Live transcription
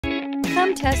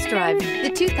Come test drive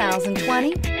the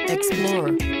 2020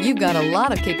 Explorer. You've got a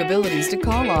lot of capabilities to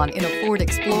call on in a Ford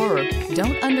Explorer.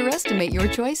 Don't underestimate your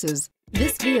choices.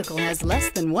 This vehicle has less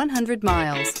than 100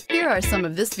 miles. Here are some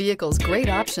of this vehicle's great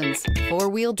options: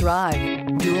 four-wheel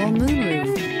drive, dual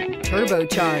moonroof,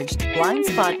 turbocharged, blind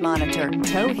spot monitor,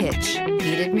 tow hitch,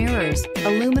 heated mirrors,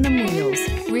 aluminum wheels,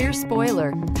 rear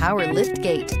spoiler, power lift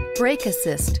gate, brake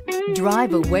assist.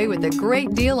 Drive away with a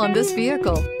great deal on this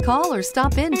vehicle. Call or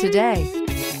stop in today.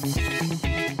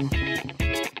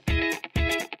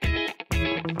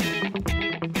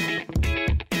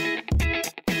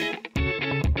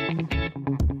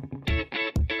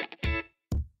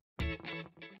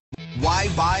 Why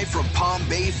buy from Palm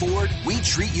Bay Ford? We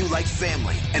treat you like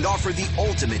family and offer the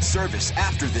ultimate service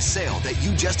after the sale that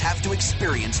you just have to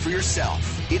experience for yourself.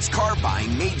 It's car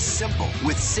buying made simple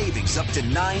with savings up to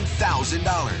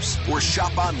 $9,000. Or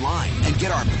shop online and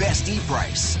get our best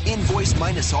e-price. Invoice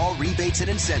minus all rebates and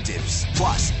incentives.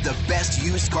 Plus, the best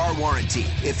used car warranty.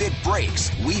 If it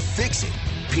breaks, we fix it.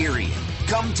 Period.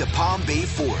 Come to Palm Bay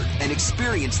Ford and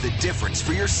experience the difference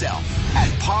for yourself at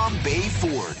Palm Bay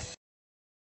Ford.